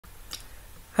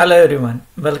Hello everyone,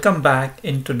 welcome back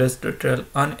in today's tutorial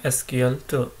on SQL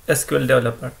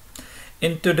Developer.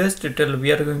 In today's tutorial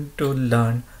we are going to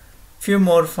learn few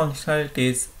more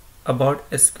functionalities about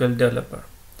SQL Developer.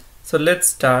 So let's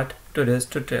start today's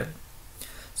tutorial.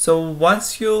 So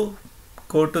once you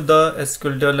go to the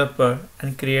SQL Developer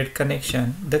and create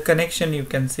connection, the connection you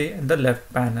can see in the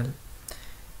left panel.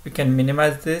 You can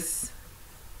minimize this.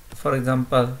 For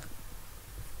example,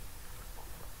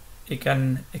 you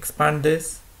can expand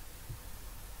this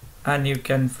and you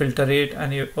can filter it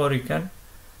and you can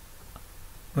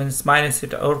minus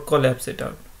it or collapse it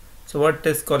out. So what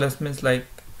this collapse means, like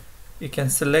you can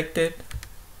select it,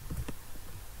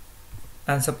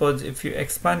 and suppose if you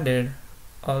expanded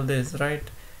all this, right,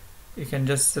 you can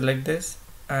just select this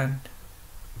and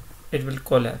it will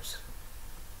collapse.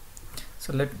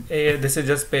 So this is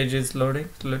just page is loading,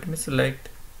 so let me select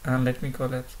and let me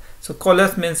collapse. So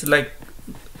collapse means like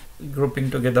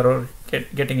grouping together or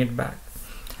getting it back.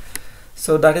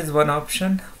 So that is one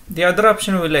option. The other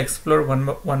option we'll explore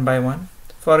one by one.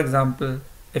 For example,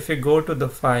 if you go to the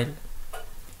file,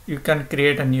 you can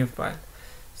create a new file.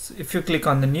 So if you click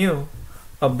on the new,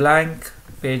 a blank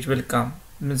page will come.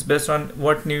 It means based on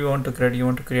what new you want to create. You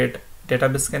want to create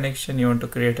database connection, you want to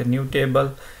create a new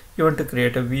table, you want to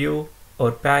create a view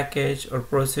or package or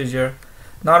procedure.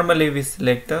 Normally we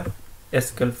select the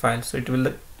SQL file. So it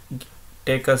will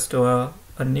take us to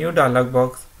a new dialog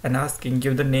box and asking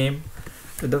give the name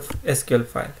to the SQL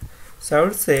file. So I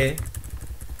would say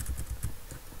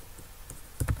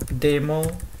demo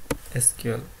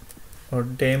SQL or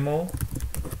demo.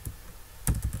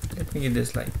 Let me give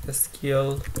this like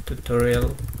SQL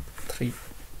tutorial 3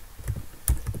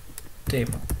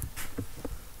 demo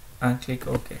and click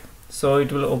OK. So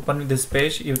it will open this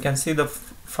page. You can see the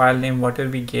file name whatever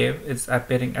we gave is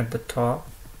appearing at the top.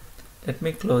 Let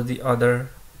me close the other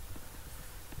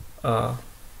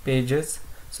pages.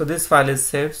 So this file is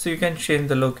saved, so you can change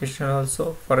the location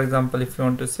also. For example, if you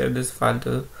want to save this file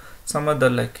to some other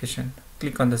location,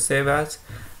 click on the save as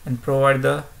and provide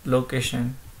the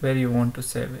location where you want to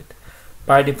save it.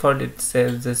 By default it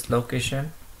saves this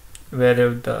location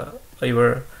wherever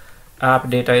your app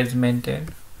data is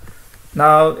maintained.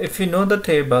 Now if you know the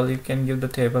table, you can give the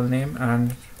table name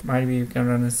and maybe you can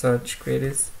run a search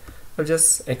queries. I'll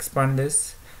just expand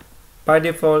this. By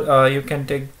default you can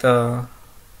take the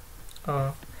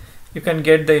you can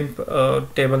get the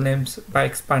table names by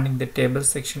expanding the table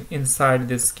section inside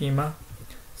this schema.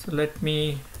 So let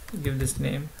me give this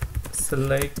name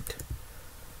select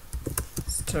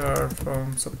star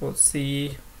from suppose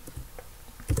C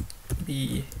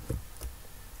B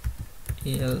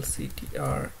E L C T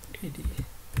R A D.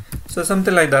 So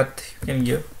something like that you can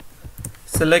give.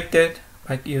 Select it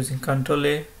by using Ctrl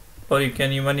A, or you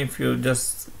can, even if you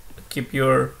just keep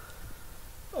your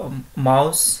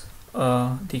mouse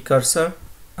the cursor,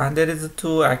 and there is a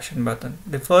two action button.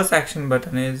 The first action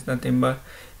button is nothing but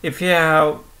if you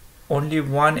have only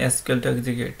one SQL to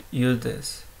execute, use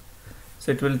this.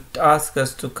 So it will ask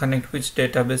us to connect which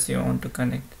database you want to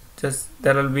connect. Just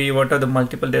there will be what are the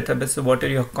multiple databases, what are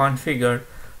you configured,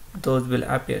 those will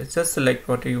appear. Just select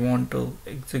what you want to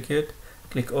execute,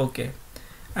 click OK,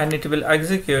 and it will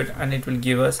execute and it will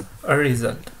give us a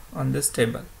result on this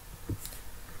table.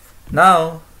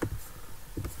 Now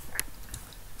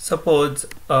suppose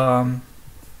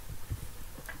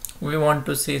we want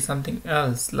to see something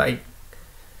else, like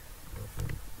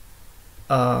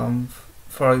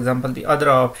for example the other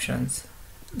options.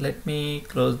 Let me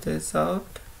close this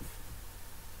out.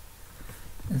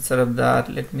 Instead of that,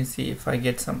 let me see if I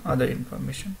get some other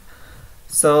information.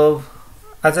 So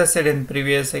as I said in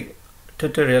previous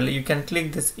tutorial, you can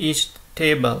click this each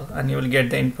table and you will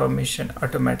get the information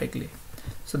automatically.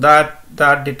 So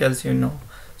that details you know.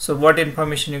 So what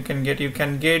information you can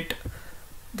get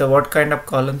the what kind of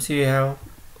columns you have.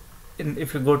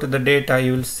 If you go to the data,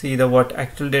 you will see the what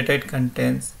actual data it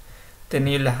contains. Then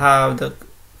you'll have the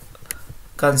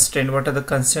constraint, what are the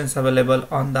constraints available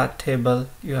on that table.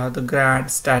 You have the grant,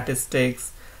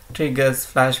 statistics,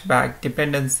 triggers, flashback,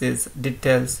 dependencies,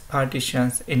 details,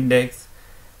 partitions, index,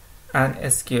 and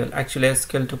SQL, actually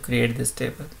SQL to create this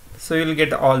table. So you'll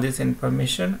get all this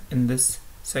information in this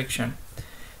section.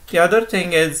 The other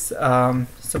thing is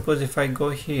suppose if I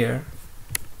go here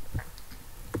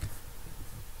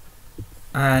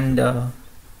and the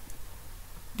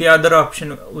other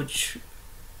option which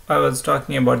I was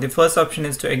talking about, the first option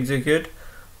is to execute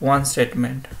one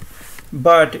statement.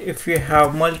 But if you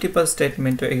have multiple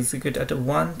statements to execute at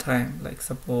one time, like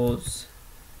suppose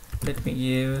let me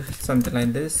give something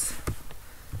like this,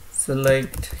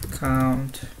 select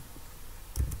count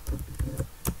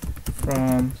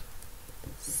from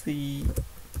C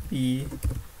p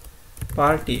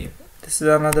party. This is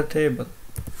another table,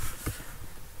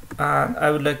 and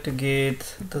I would like to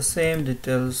get the same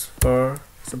details for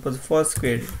suppose first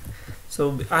query.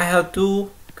 So I have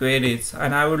two queries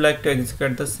and I would like to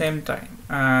execute at the same time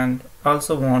and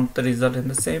also want the result in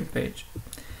the same page.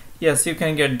 Yes, you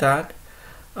can get that.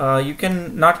 You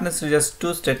can not necessarily just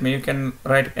two statements, you can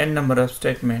write n number of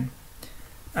statements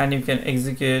and you can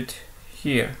execute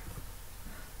here.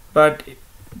 But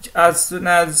as soon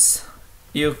as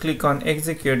you click on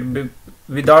execute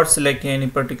without selecting any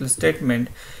particular statement,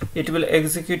 it will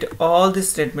execute all the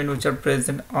statements which are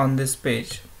present on this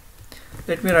page.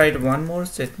 Let me write one more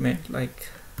statement like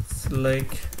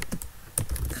select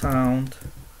count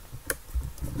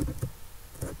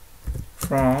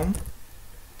from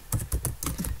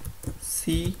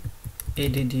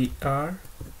CADDR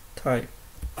type.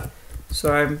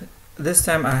 So this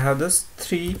time I have this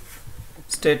three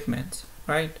statements,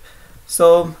 right?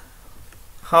 So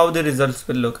how the results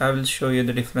will look, I will show you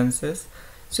the differences.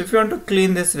 So if you want to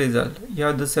clean this result, you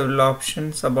have the several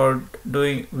options about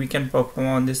doing we can perform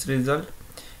on this result.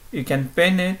 You can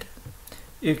pen it,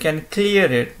 you can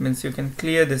clear it, means you can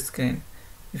clear the screen.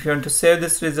 If you want to save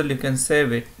this result, you can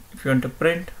save it. If you want to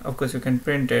print, of course you can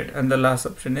print it. And the last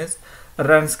option is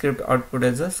run script output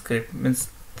as a script, means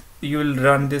you will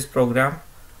run this program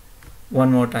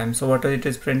one more time. So whatever it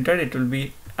is printed, it will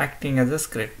be acting as a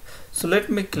script. So let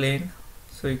me clean.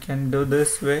 So you can do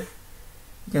this way.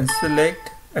 You can select,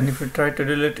 and if you try to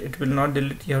delete, it will not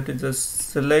delete. You have to just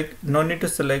select, no need to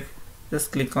select,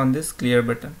 just click on this clear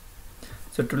button.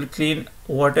 So it will clean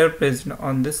whatever present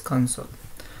on this console.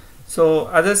 So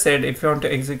as I said, if you want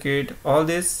to execute all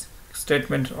these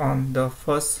statements on the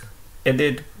first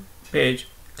edit page,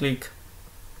 click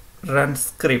run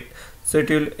script. So it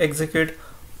will execute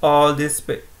all these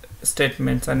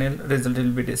statements and a result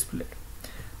will be displayed.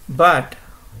 But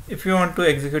if you want to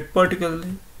execute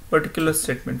particular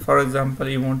statement, for example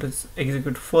you want to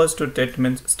execute first two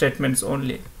statements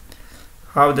only,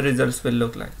 how the results will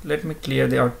look like. Let me clear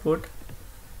the output.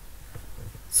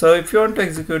 So if you want to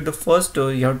execute the first two,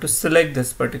 you have to select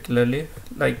this particularly,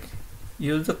 like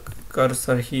use the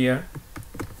cursor here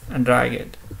and drag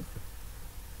it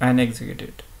and execute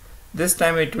it. This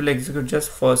time it will execute just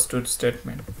first two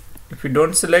statement. If you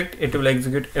don't select, it will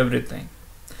execute everything.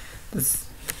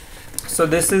 So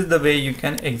this is the way you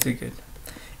can execute.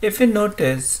 If you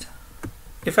noticed,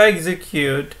 if I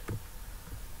execute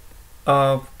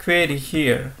a query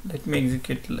here, let me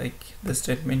execute like the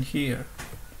statement here,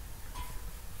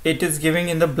 it is giving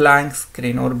in the blank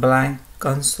screen or blank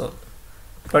console.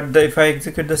 But if I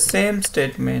execute the same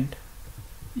statement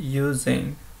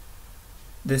using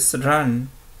this run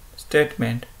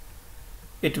statement,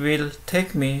 it will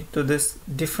take me to this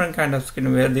different kind of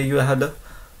screen where you have the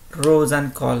rows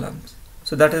and columns.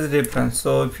 So that is the difference.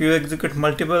 So if you execute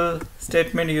multiple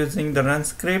statements using the run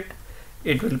script,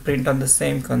 it will print on the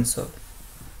same console.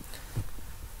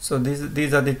 So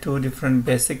these are the two different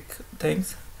basic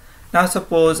things. Now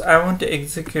suppose I want to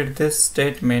execute this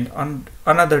statement on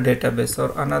another database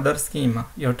or another schema.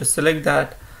 You have to select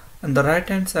that. On the right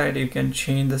hand side you can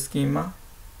change the schema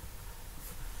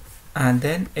and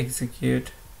then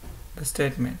execute the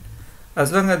statement.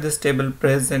 As long as this table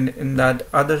present in that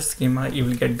other schema, you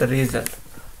will get the result.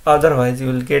 Otherwise you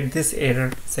will get this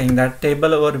error saying that table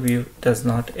overview does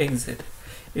not exist.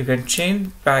 You can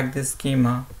change back this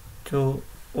schema to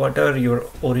whatever your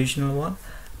original one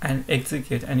and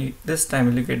execute, and this time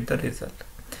you will get the result.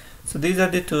 So these are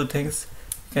the two things.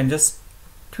 You can just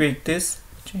tweak these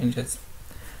changes.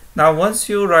 Now once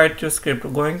you write your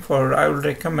script, going forward I would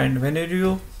recommend whenever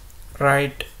you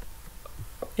write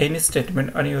any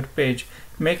statement on your page,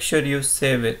 make sure you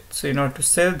save it. So in order to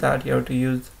save that, you have to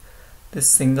use this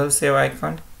single save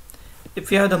icon.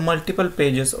 If you have the multiple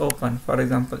pages open, for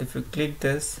example if you click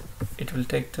this, it will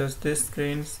take to this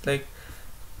screens. Like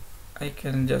I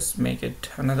can just make it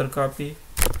another copy.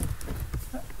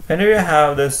 Whenever you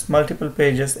have this multiple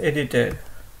pages edited,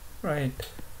 right,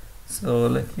 so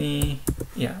let me,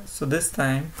 so this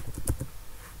time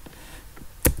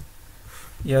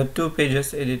you have two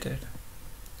pages edited,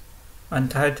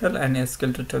 Untitled and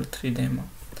SQL Tutorial 3 demo.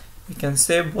 You can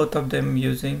save both of them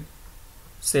using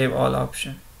save all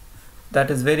option.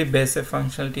 That is very basic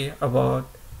functionality about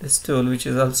this tool, which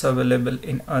is also available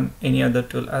in any other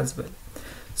tool as well.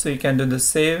 So you can do the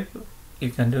save, you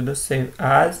can do the save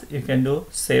as, you can do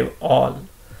save all.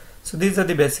 So these are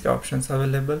the basic options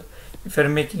available. If you're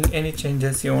making any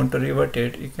changes, you want to revert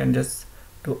it, you can just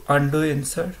do undo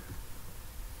insert.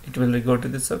 It will go to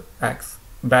this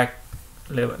back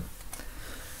level.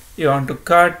 You want to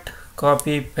cut,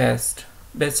 copy, paste.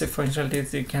 basic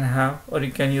functionalities you can have, or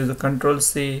you can use a Control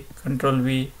C, Control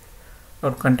V,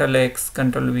 or Control X,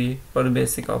 Control V for the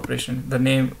basic operation. The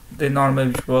name they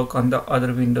normally work on the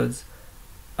other Windows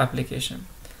application.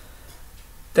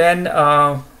 Then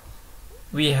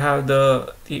we have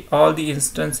all the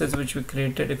instances which we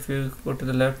created. If you go to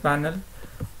the left panel,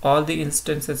 all the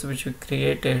instances which we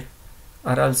created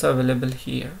are also available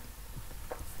here.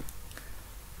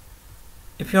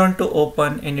 If you want to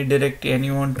open any directory and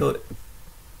you want to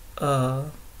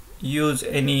use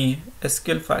any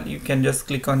SQL file, you can just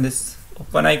click on this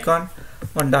open icon.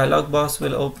 One dialog box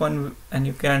will open and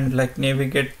you can like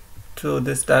navigate through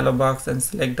this dialog box and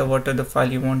select whatever the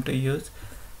file you want to use,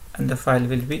 and the file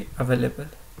will be available.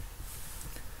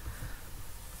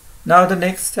 Now the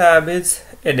next tab is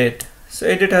edit. So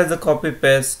edit has the copy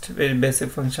paste, very basic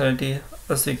functionality,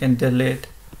 also you can delete,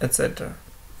 etc.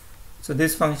 So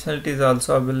this functionality is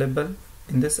also available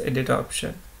in this edit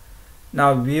option.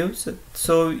 Now views.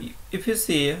 So if you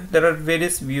see, there are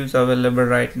various views available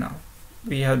right now.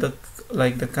 We have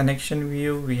the connection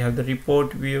view, we have the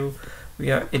report view, we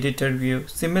have editor view.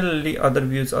 Similarly, other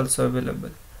views also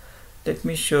available. Let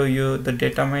me show you the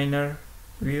data miner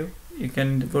view. You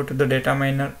can go to the data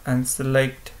miner and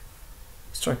select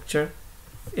structure.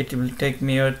 It will take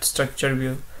me a structure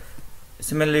view.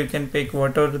 Similarly, you can pick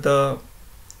whatever the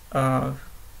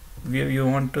view you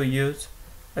want to use.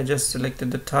 I just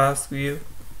selected the task view,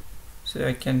 so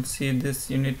I can see this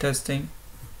unit testing.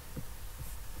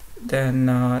 Then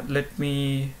let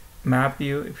me map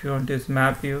view. If you want to use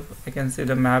map view, I can see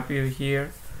the map view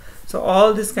here. So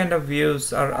all these kind of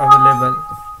views are available.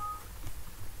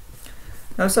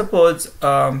 Now suppose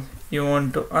you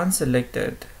want to unselect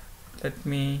it. Let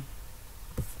me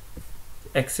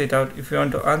exit out. If you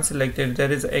want to unselect it,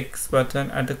 there is an X button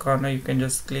at the corner. You can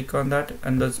just click on that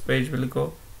and this page will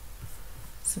go.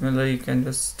 Similarly, you can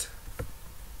just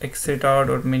exit out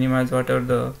or minimize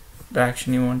whatever the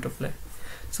action you want to play.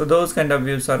 So those kind of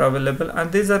views are available,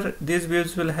 and these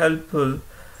views will helpful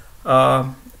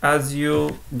as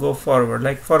you go forward.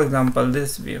 Like for example,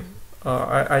 this view,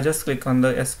 I just click on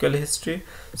the SQL history.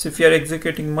 So if you are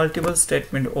executing multiple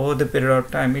statements over the period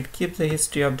of time, it keeps the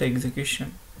history of the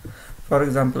execution. For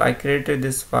example, I created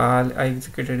this file, I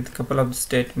executed a couple of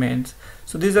statements.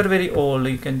 So these are very old.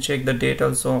 You can check the date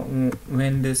also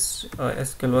when this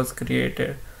SQL was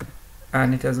created,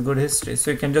 and it has good history.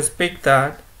 So you can just pick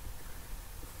that,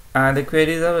 and the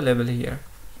query is available here.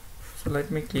 So let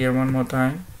me clear one more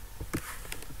time.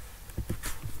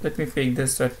 Let me pick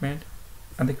this statement,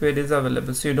 and the query is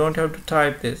available. So you don't have to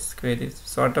type this queries.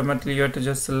 So automatically you have to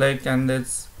just select, and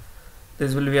this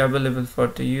will be available for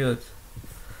to use.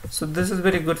 So this is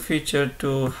very good feature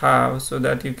to have, so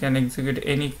that you can execute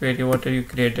any query whatever you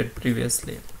created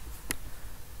previously.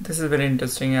 This is very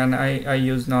interesting, and I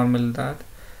use normally that.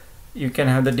 You can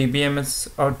have the Dbms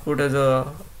output as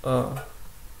a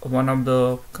one of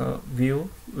the view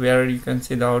where you can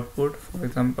see the output. For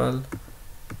example,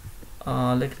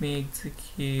 let me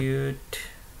execute.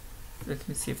 Let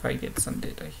me see if I get some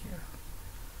data here.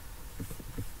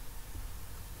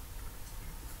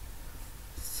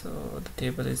 So the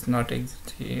table is not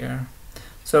exit here.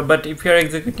 So but if you are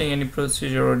executing any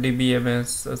procedure or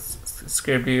Dbms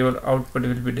script, your output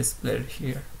will be displayed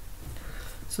here.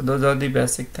 So those are the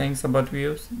basic things about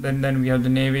views. Then we have the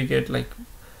navigate, like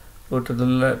go to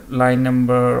the line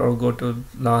number or go to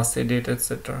last edit,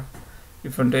 etc.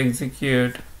 If you want to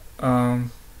execute, there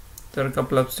are a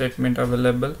couple of statements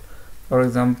available. For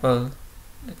example,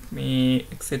 let me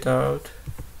exit out.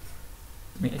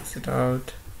 Exit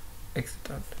out.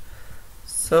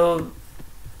 So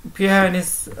if you have any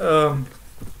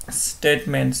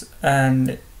statements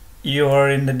and you are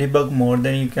in the debug mode,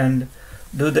 then you can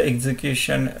do the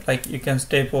execution, like you can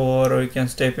step over, or you can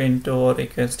step into, or you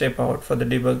can step out for the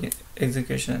debug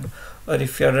execution. Or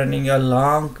if you are running a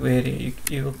long query,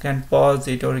 you can pause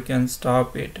it, or you can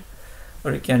stop it,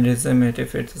 or you can resume it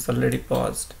if it is already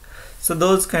paused. So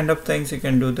those kind of things you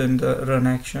can do in the run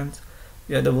actions.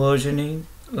 You have the versioning,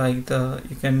 like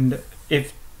you can,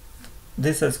 if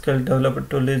this SQL Developer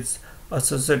tool is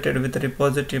associated with the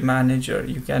repository manager,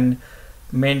 you can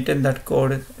maintain that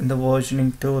code in the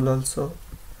versioning tool also.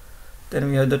 Then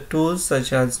we have the tools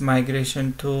such as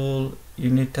migration tool,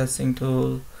 unit testing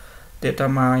tool, data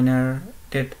miner,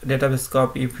 database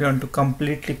copy. If you want to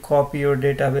completely copy your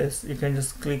database, you can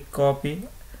just click copy,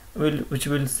 which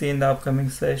we'll see in the upcoming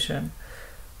session.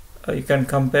 You can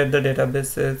compare the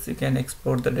databases, you can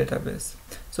export the database.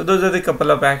 So those are the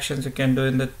couple of actions you can do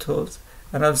in the tools.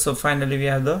 And also finally we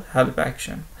have the help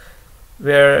action,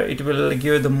 where it will give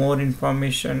you the more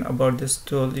information about this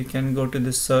tool. You can go to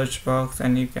the search box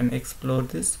and you can explore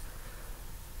this,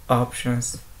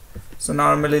 options. So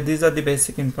normally these are the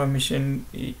basic information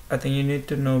I think you need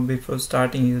to know before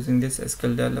starting using this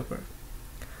SQL Developer.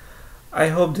 I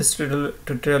hope this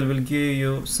tutorial will give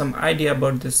you some idea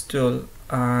about this tool,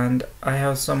 and I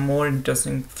have some more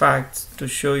interesting facts to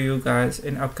show you guys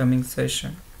in upcoming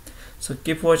session. So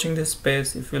keep watching this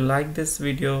space. If you like this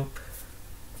video,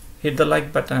 hit the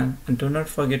like button and do not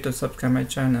forget to subscribe my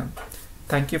channel.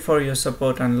 Thank you for your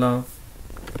support and love.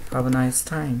 Have a nice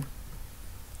time.